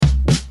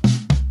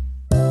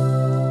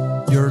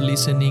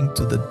listening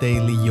to the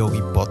Daily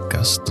Yogi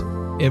Podcast.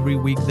 Every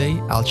weekday,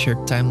 I'll share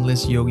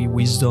timeless yogi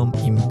wisdom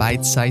in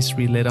bite-sized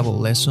relatable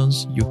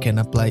lessons you can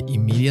apply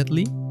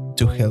immediately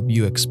to help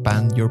you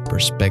expand your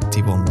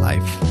perspective on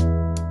life.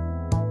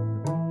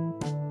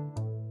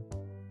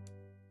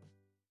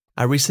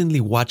 I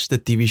recently watched the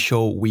TV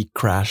show We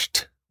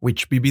Crashed,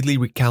 which vividly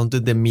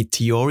recounted the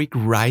meteoric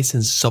rise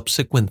and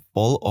subsequent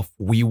fall of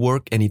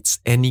WeWork and its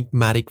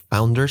enigmatic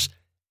founders,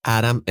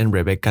 Adam and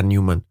Rebecca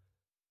Newman.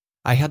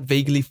 I had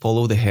vaguely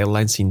followed the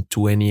headlines in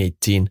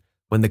 2018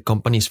 when the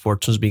company's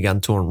fortunes began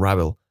to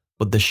unravel,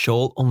 but the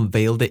show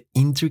unveiled the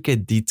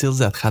intricate details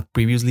that had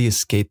previously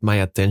escaped my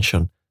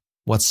attention.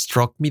 What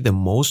struck me the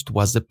most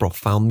was the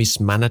profound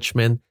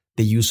mismanagement,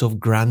 the use of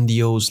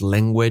grandiose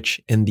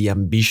language, and the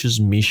ambitious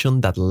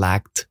mission that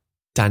lacked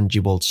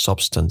tangible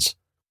substance.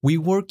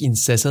 WeWork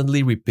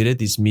incessantly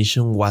repeated its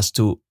mission was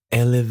to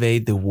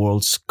elevate the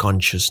world's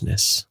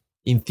consciousness.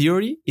 In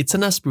theory, it's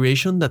an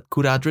aspiration that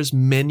could address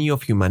many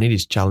of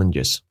humanity's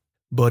challenges.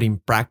 But in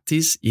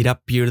practice, it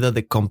appeared that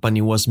the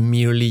company was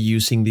merely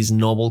using this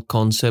novel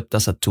concept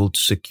as a tool to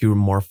secure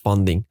more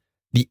funding.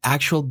 The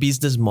actual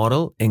business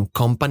model and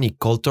company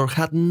culture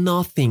had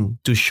nothing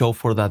to show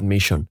for that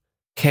mission.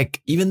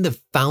 Heck, even the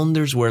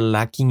founders were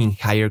lacking in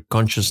higher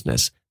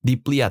consciousness,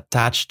 deeply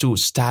attached to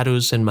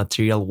status and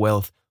material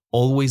wealth,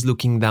 always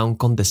looking down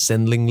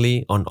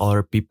condescendingly on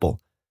other people.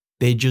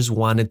 They just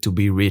wanted to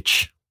be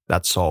rich,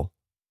 that's all.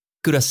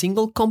 Could a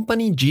single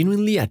company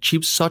genuinely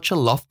achieve such a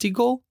lofty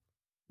goal?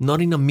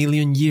 Not in a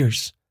million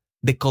years.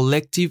 The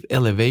collective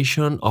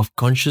elevation of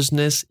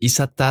consciousness is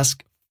a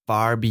task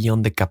far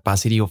beyond the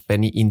capacity of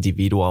any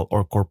individual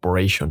or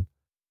corporation.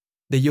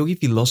 The yogi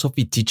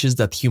philosophy teaches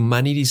that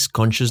humanity's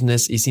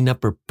consciousness is in a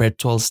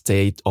perpetual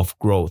state of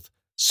growth,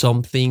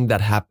 something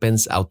that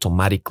happens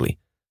automatically.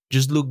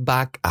 Just look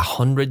back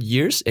 100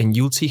 years and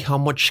you'll see how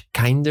much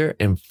kinder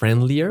and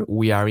friendlier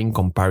we are in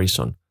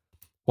comparison.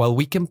 While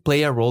we can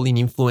play a role in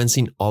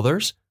influencing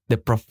others, the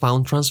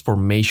profound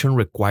transformation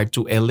required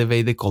to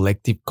elevate the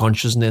collective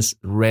consciousness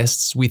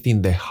rests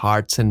within the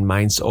hearts and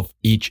minds of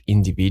each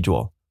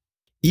individual.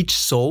 Each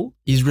soul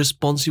is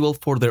responsible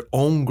for their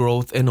own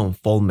growth and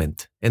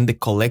unfoldment, and the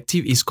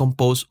collective is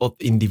composed of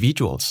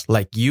individuals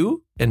like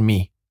you and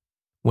me.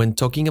 When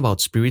talking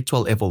about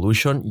spiritual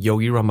evolution,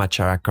 Yogi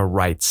Ramacharaka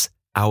writes,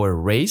 "Our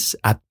race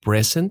at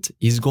present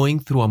is going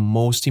through a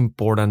most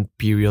important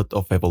period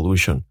of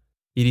evolution.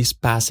 It is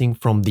passing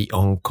from the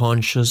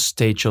unconscious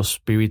stage of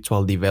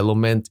spiritual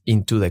development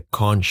into the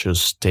conscious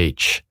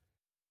stage."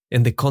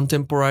 And the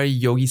contemporary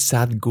Yogi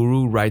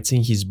Sadhguru writes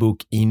in his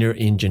book Inner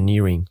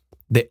Engineering,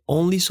 "The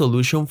only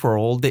solution for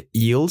all the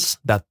ills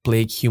that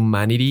plague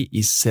humanity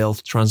is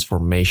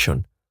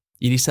self-transformation.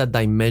 It is a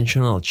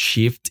dimensional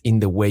shift in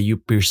the way you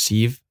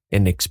perceive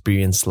and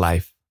experience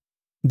life.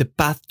 The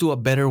path to a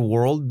better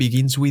world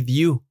begins with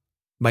you,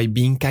 by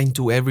being kind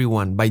to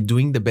everyone, by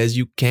doing the best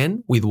you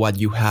can with what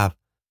you have,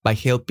 by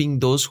helping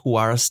those who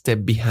are a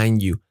step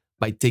behind you,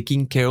 by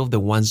taking care of the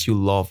ones you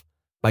love,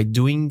 by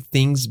doing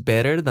things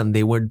better than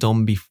they were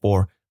done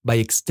before, by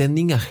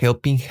extending a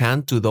helping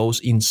hand to those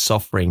in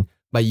suffering,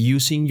 by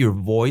using your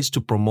voice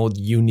to promote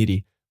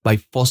unity, by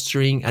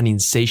fostering an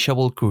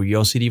insatiable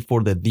curiosity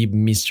for the deep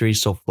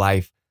mysteries of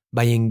life,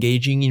 by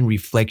engaging in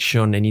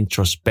reflection and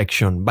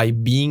introspection, by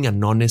being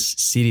an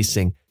honest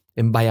citizen,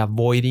 and by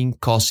avoiding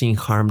causing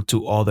harm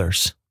to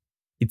others.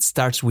 It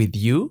starts with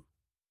you,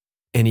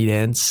 and it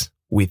ends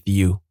with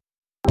you."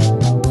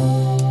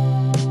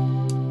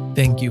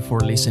 Thank you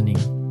for listening.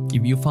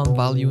 If you found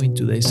value in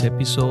today's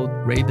episode,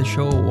 rate the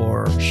show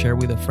or share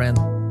with a friend.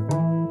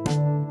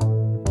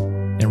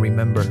 And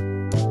remember,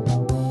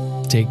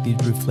 take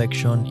this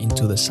reflection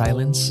into the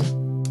silence,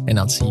 and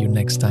I'll see you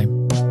next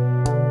time.